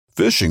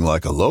Fishing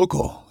like a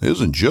local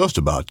isn't just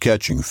about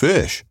catching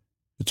fish.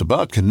 It's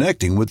about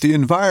connecting with the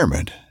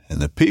environment and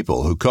the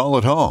people who call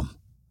it home.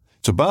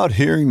 It's about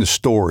hearing the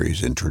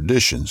stories and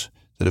traditions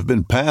that have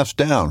been passed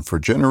down for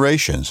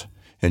generations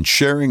and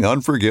sharing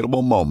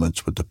unforgettable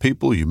moments with the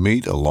people you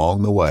meet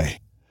along the way.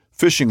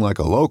 Fishing like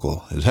a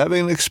local is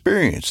having an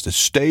experience that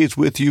stays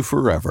with you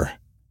forever.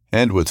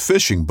 And with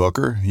Fishing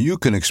Booker, you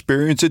can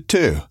experience it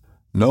too,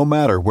 no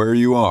matter where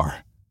you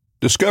are.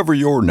 Discover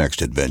your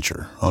next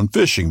adventure on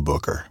Fishing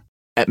Booker.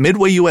 At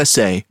Midway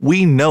USA,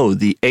 we know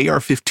the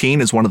AR-15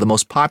 is one of the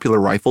most popular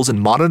rifles in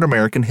modern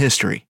American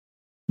history.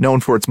 Known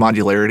for its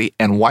modularity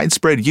and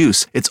widespread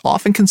use, it's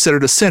often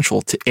considered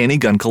essential to any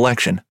gun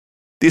collection.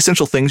 The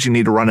essential things you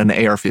need to run an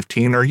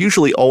AR-15 are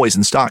usually always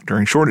in stock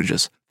during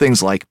shortages,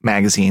 things like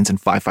magazines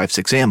and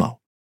 5.56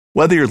 ammo.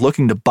 Whether you're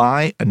looking to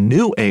buy a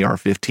new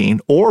AR-15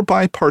 or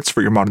buy parts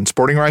for your modern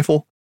sporting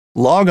rifle,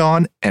 log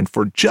on and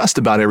for just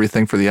about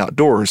everything for the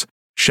outdoors,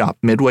 shop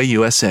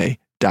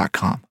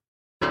MidwayUSA.com.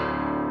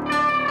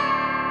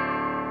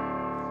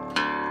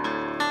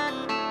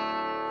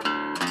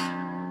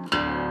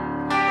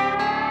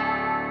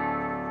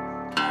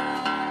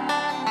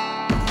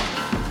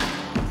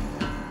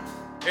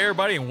 Hey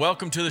everybody, and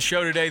welcome to the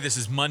show today. This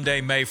is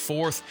Monday, May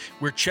 4th.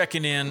 We're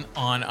checking in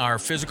on our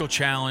physical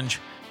challenge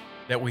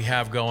that we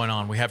have going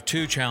on. We have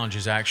two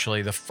challenges,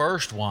 actually. The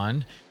first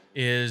one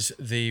is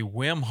the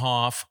Wim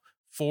Hof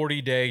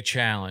 40-day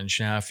challenge.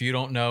 Now, if you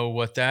don't know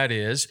what that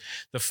is,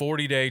 the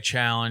 40-day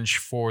challenge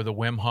for the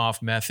Wim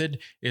Hof method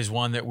is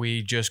one that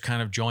we just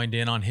kind of joined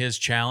in on his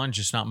challenge.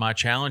 It's not my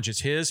challenge,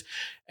 it's his.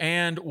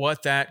 And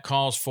what that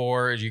calls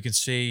for, as you can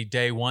see,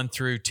 day 1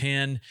 through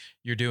 10,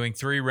 you're doing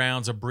 3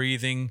 rounds of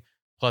breathing,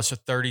 plus a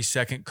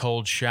 30-second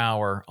cold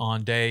shower.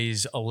 On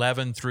days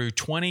 11 through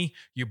 20,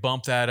 you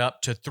bump that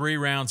up to 3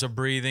 rounds of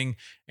breathing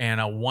and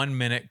a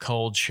 1-minute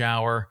cold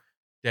shower.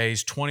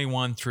 Days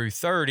 21 through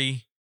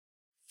 30,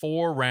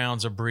 4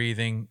 rounds of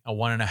breathing, a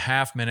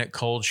 1.5-minute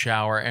cold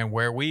shower. And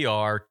where we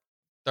are,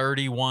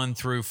 31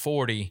 through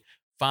 40,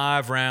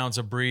 5 rounds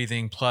of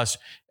breathing plus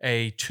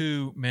a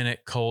 2-minute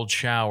cold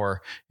shower.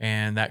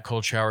 And that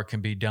cold shower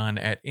can be done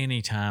at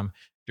any time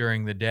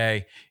during the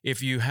day.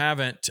 If you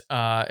haven't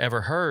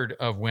ever heard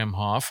of Wim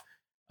Hof,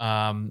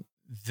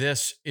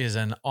 this is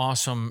an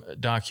awesome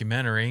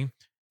documentary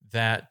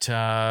that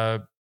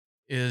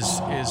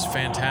is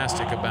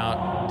fantastic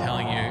about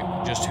telling you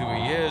just who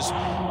he is,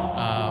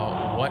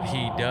 what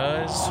he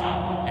does,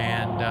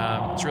 and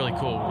it's really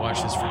cool.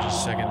 Watch this for just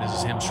a second. This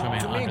is him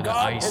swimming under the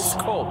ice. It's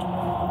cold.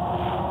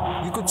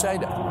 You could say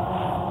that.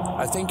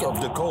 I think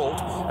of the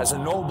cold as a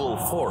noble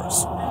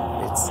force.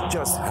 It's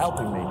just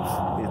helping me.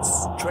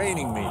 It's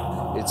training me.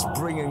 It's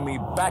bringing me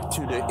back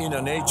to the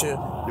inner nature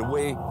the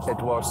way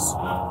it was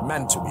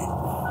meant to be.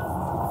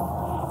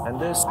 And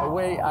this a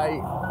way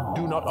I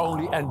do not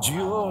only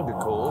endure the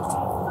cold,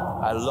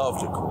 I love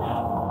the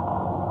cold.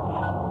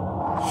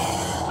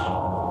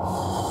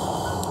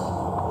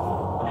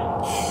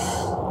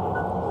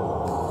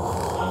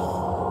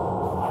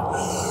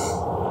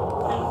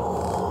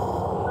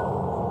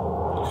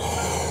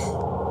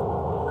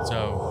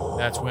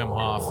 That's Wim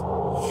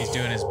Hof. He's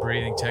doing his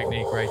breathing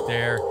technique right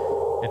there.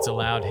 It's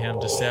allowed him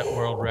to set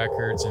world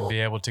records and be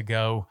able to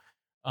go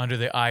under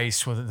the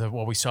ice.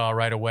 What we saw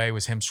right away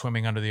was him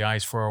swimming under the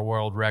ice for a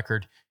world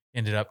record.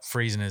 Ended up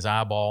freezing his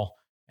eyeball,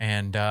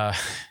 and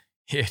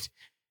it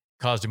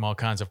caused him all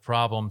kinds of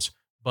problems.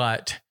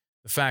 But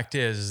the fact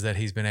is that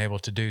he's been able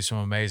to do some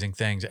amazing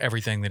things.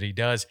 Everything that he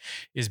does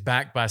is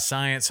backed by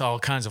science. All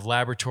kinds of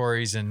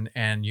laboratories and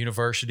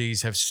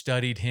universities have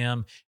studied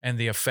him and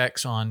the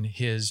effects on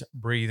his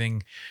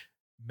breathing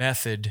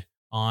method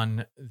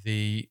on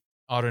the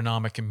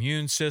autonomic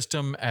immune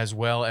system, as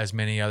well as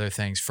many other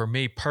things. For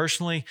me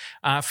personally,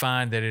 I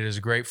find that it is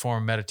a great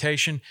form of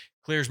meditation,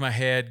 clears my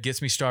head,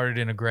 gets me started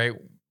in a great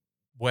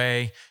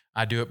way.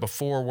 I do it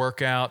before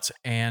workouts,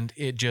 and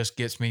it just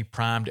gets me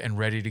primed and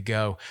ready to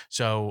go.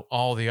 So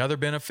all the other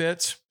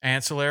benefits,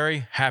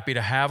 ancillary, happy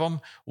to have them,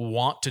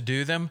 want to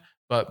do them.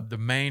 But the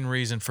main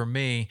reason for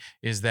me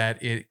is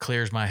that it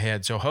clears my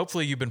head. So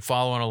hopefully you've been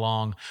following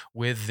along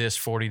with this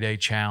 40-day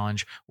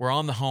challenge. We're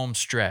on the home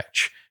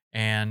stretch,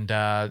 and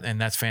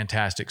that's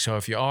fantastic. So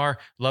if you are,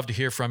 love to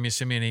hear from you.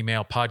 Send me an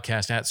email,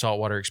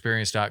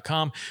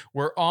 podcast@saltwaterexperience.com.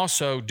 We're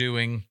also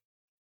doing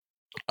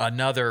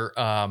another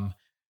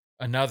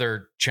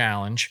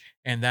challenge,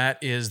 and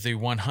that is the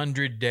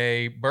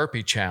 100-day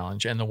burpee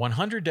challenge. And the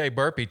 100-day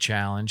burpee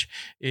challenge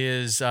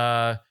is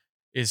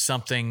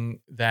something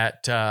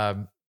that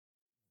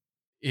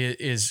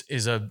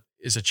is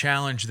a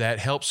challenge that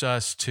helps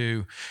us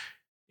to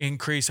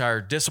increase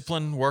our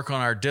discipline, work on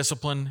our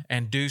discipline,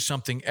 and do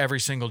something every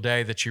single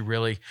day that you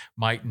really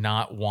might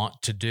not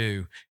want to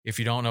do. If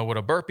you don't know what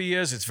a burpee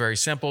is, it's very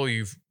simple.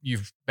 You've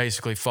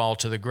basically fall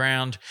to the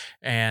ground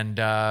and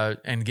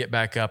get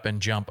back up and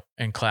jump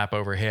and clap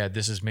overhead.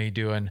 This is me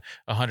doing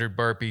 100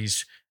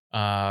 burpees.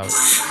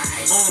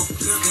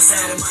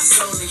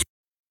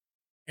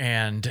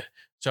 And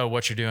So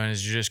what you're doing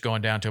is you're just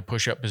going down to a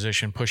push-up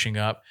position, pushing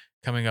up,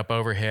 coming up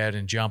overhead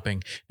and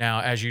jumping. Now,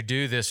 as you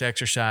do this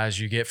exercise,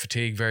 you get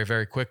fatigued very,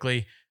 very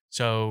quickly.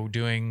 So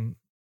doing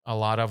a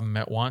lot of them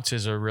at once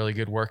is a really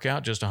good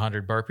workout. Just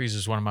 100 burpees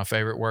is one of my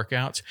favorite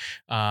workouts.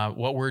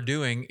 What we're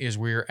doing is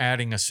we're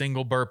adding a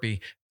single burpee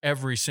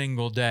every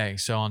single day.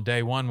 So on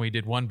day 1, we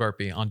did 1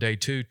 burpee. On day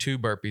 2, 2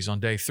 burpees. On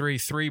day 3,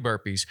 3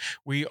 burpees.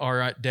 We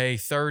are at day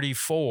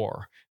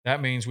 34. That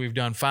means we've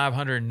done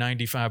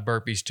 595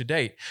 burpees to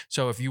date.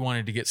 So if you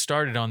wanted to get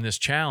started on this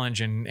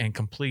challenge and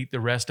complete the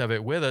rest of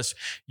it with us,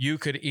 you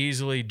could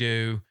easily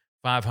do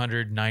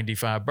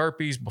 595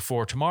 burpees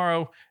before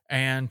tomorrow,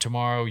 and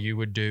tomorrow you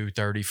would do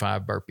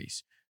 35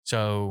 burpees.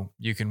 So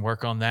you can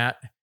work on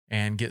that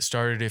and get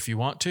started if you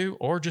want to,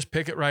 or just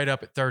pick it right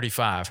up at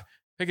 35.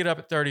 Pick it up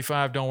at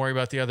 35. Don't worry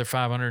about the other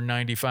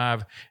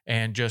 595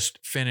 and just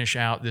finish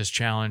out this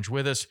challenge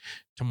with us.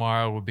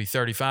 Tomorrow will be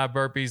 35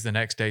 burpees. The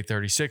next day,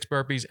 36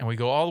 burpees. And we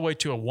go all the way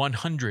to a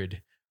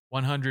 100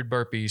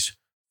 burpees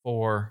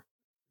for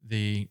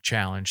the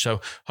challenge.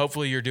 So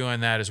hopefully you're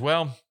doing that as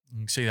well. You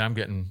can see that I'm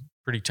getting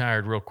pretty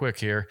tired real quick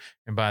here.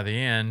 And by the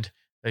end,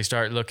 they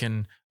start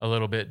looking a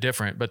little bit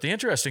different. But the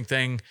interesting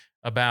thing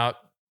about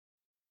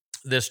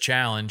this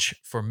challenge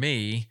for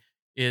me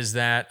is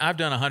that I've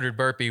done a 100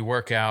 burpee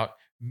workout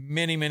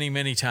many, many,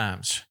 many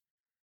times.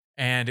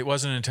 And it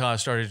wasn't until I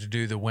started to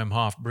do the Wim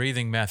Hof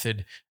breathing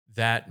method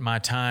that my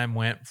time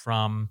went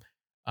from,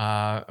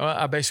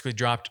 I basically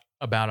dropped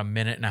about a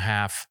minute and a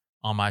half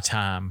on my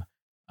time,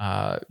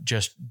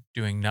 just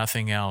doing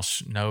nothing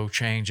else, no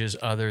changes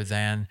other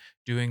than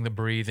doing the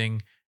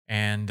breathing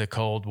and the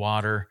cold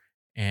water.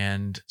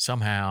 And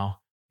somehow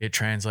it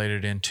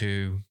translated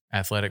into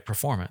athletic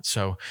performance.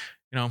 So,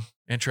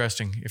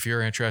 interesting. If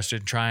you're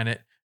interested in trying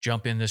it,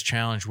 jump in this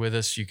challenge with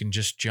us. You can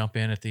just jump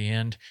in at the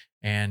end,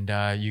 and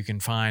you can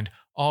find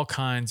all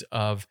kinds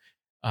of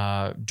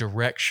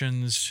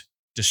directions,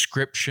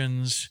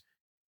 descriptions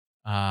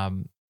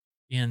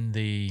in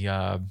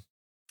the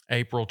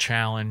April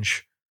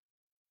challenge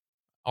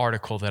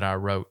article that I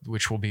wrote,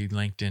 which will be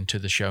linked into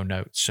the show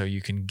notes. So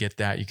you can get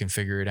that. You can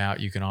figure it out.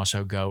 You can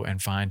also go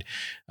and find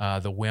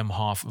the Wim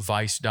Hof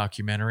Vice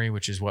documentary,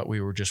 which is what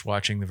we were just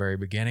watching the very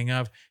beginning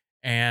of.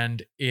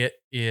 And it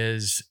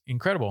is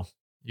incredible.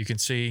 You can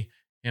see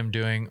him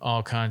doing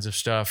all kinds of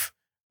stuff,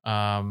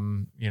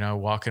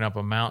 walking up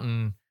a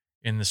mountain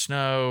in the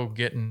snow,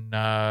 getting,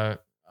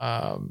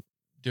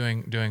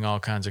 doing all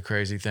kinds of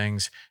crazy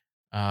things,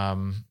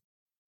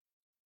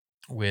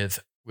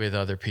 with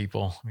other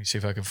people. Let me see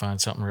if I can find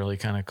something really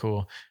kind of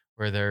cool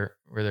where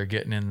they're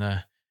getting in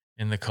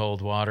the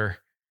cold water.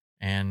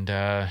 And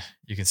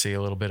you can see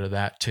a little bit of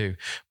that too.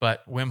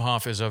 But Wim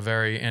Hof is a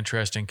very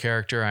interesting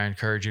character. I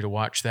encourage you to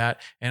watch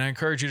that. And I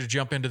encourage you to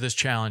jump into this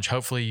challenge.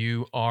 Hopefully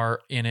you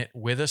are in it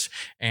with us.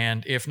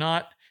 And if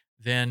not,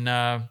 then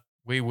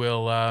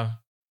we'll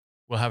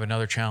have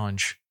another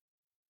challenge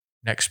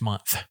next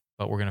month.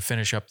 But we're going to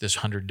finish up this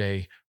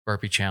 100-day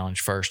burpee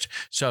challenge first.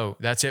 So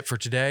that's it for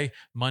today.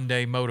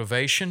 Monday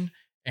motivation.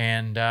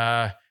 And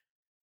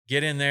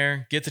get in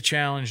there, get the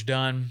challenge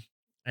done.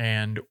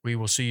 And we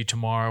will see you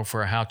tomorrow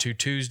for a How To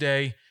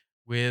Tuesday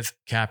with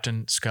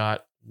Captain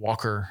Scott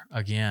Walker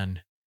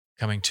again,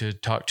 coming to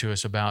talk to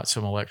us about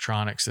some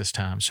electronics this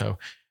time. So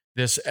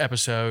this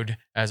episode,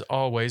 as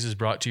always, is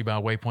brought to you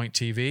by Waypoint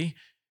TV.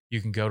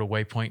 You can go to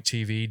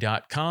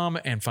waypointtv.com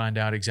and find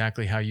out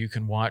exactly how you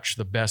can watch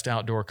the best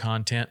outdoor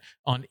content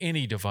on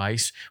any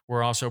device.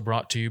 We're also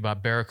brought to you by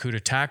Barracuda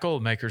Tackle,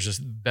 makers of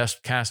the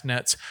best cast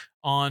nets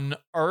on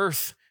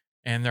earth.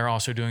 And they're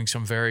also doing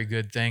some very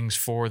good things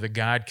for the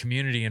guide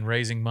community and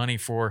raising money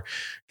for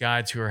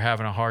guides who are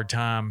having a hard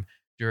time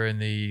during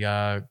the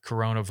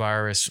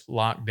coronavirus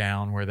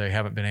lockdown where they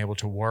haven't been able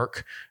to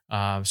work.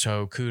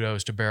 So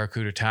kudos to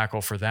Barracuda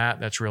Tackle for that.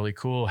 That's really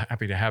cool.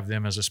 Happy to have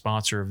them as a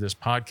sponsor of this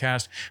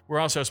podcast. We're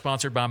also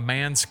sponsored by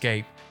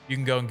Manscaped. You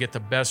can go and get the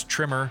best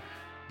trimmer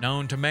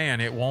known to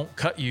man. It won't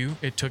cut you.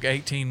 It took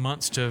 18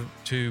 months to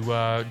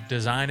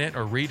design it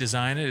or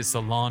redesign it. It's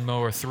the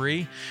Lawnmower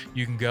 3.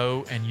 You can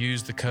go and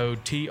use the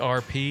code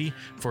TRP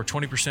for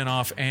 20%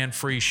 off and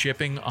free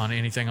shipping on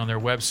anything on their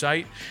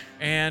website.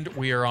 And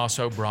we are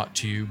also brought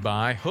to you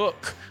by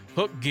Hook.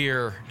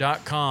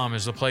 Hookgear.com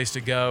is the place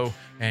to go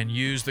and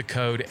use the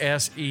code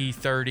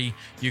SE30.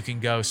 You can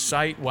go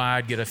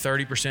site-wide, get a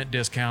 30%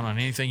 discount on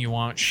anything you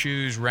want: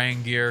 shoes,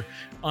 rain gear,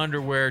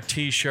 underwear,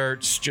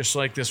 t-shirts, just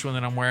like this one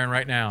that I'm wearing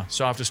right now.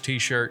 Softest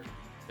t-shirt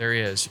there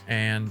is.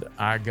 And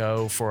I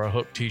go for a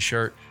Hook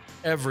t-shirt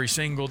every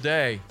single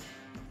day.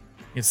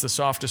 It's the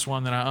softest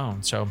one that I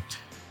own. So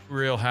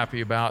real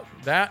happy about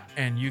that.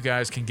 And you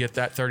guys can get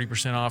that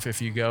 30% off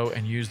if you go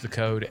and use the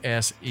code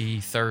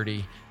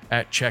SE30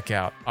 at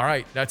checkout. All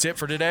right, that's it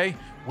for today.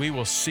 We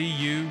will see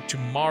you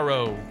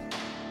tomorrow.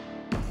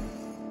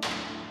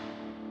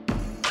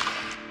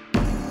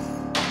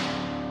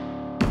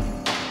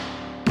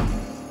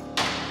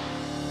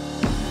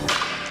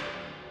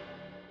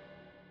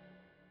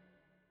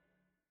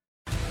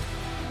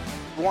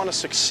 You want to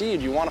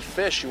succeed, you want to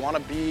fish, you want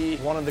to be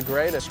one of the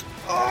greatest.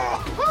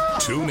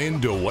 Tune in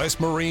to West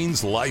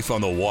Marine's Life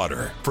on the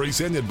Water,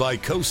 presented by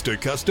Costa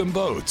Custom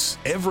Boats,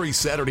 every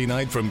Saturday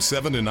night from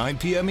 7 to 9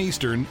 p.m.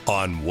 Eastern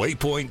on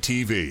Waypoint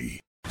TV.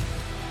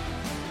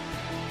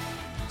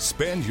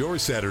 Spend your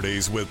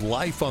Saturdays with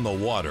Life on the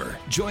Water.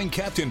 Join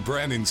Captain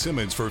Brandon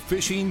Simmons for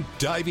fishing,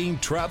 diving,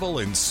 travel,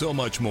 and so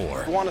much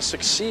more. You want to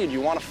succeed, you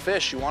want to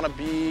fish, you want to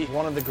be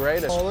one of the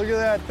greatest. Oh, look at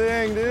that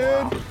thing,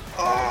 dude.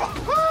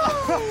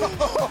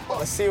 Wow.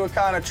 Let's see what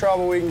kind of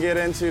trouble we can get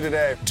into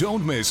today.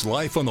 Don't miss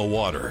Life on the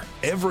Water,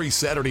 every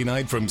Saturday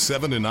night from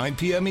 7 to 9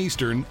 p.m.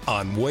 Eastern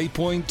on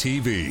Waypoint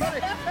TV.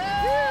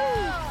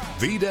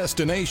 The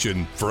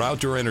destination for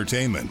outdoor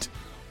entertainment.